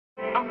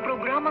Ang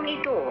programang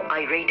ito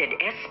ay rated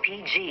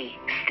SPG.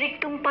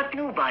 Striktong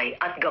patnubay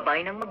at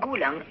gabay ng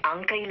magulang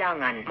ang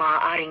kailangan.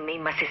 Maaaring may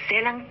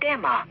masiselang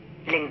tema,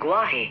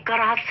 lengguwahe,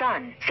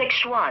 karahasan,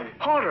 sexual,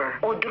 horror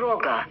o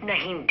droga na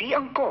hindi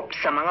angkop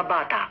sa mga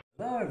bata.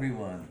 Hello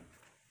everyone.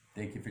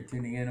 Thank you for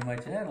tuning in to my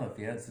channel. If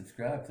you haven't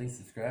subscribed, please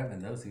subscribe. And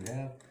those who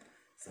have,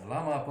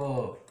 salamat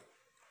po.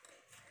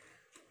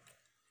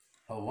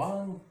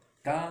 Huwag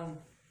Kang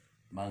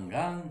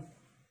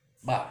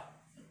Mangamba.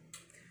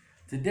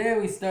 Today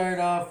we start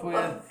off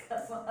with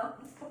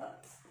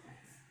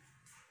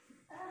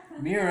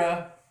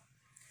Mira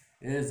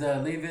is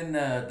leaving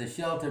the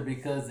shelter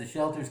because the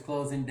shelter's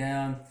closing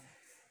down,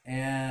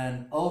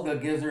 and Olga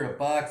gives her a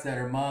box that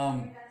her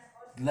mom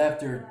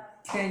left her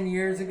 10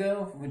 years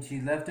ago. When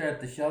she left her at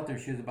the shelter,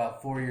 she was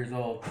about 4 years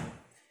old,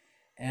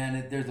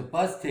 and there's a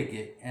bus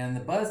ticket, and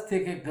the bus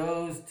ticket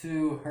goes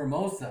to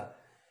Hermosa.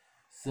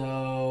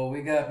 So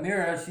we got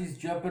Mira,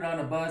 she's jumping on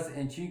a bus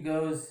and she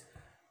goes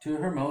to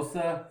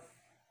Hermosa,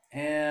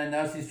 and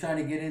now she's trying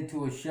to get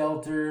into a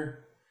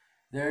shelter.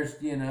 There's,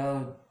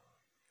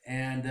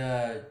 and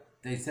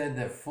they said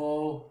they're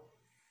full,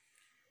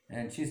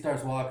 and she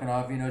starts walking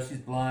off. She's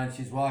blind,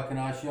 she's walking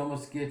off. She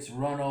almost gets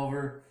run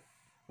over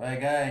by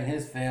a guy and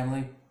his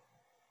family.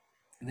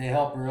 They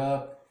help her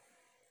up,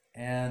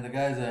 and the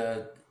guy's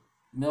a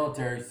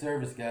military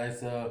service guy,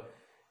 so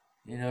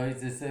he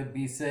just said,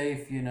 be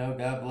safe,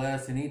 God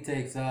bless, and he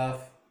takes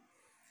off.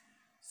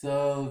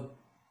 So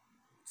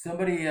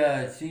somebody,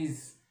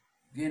 she's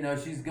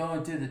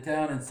going to the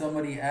town, and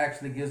somebody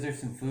actually gives her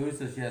some food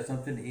so she has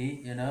something to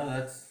eat.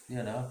 That's,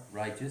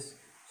 righteous.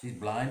 She's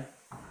blind,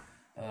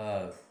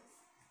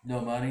 no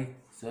money,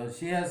 so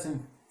she has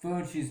some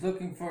food. She's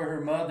looking for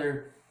her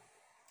mother,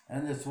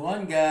 and this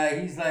one guy,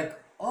 he's like,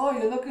 oh,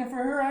 you're looking for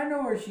her? I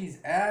know where she's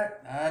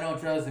at. I don't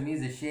trust him.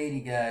 He's a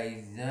shady guy.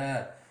 He's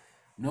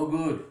no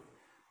good.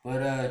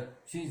 But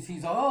he's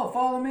like, oh,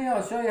 follow me.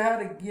 I'll show you how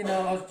to,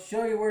 I'll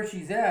show you where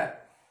she's at.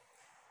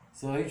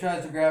 So he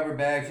tries to grab her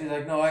bag. She's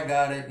like, no, I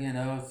got it,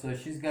 So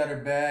she's got her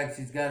bag.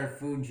 She's got her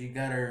food. And she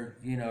got her,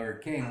 her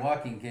cane,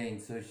 walking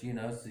cane. So she,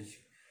 so she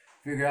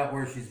figure out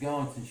where she's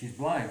going since she's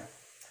blind.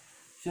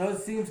 Show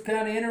seems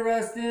kind of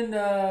interesting.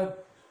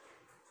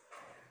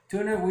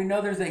 Tuna, we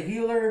know there's a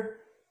healer.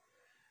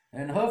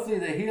 And hopefully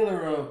the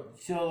healer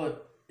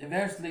she'll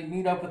eventually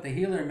meet up with the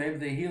healer. Maybe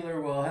the healer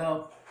will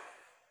help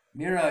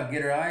Mira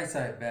get her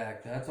eyesight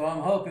back. That's what I'm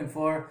hoping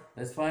for.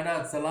 Let's find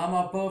out.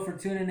 Salamat po for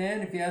tuning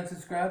in. If you haven't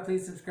subscribed,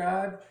 please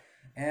subscribe.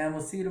 And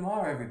we'll see you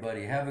tomorrow,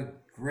 everybody. Have a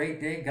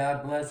great day.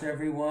 God bless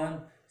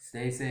everyone.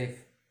 Stay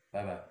safe.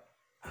 Bye-bye.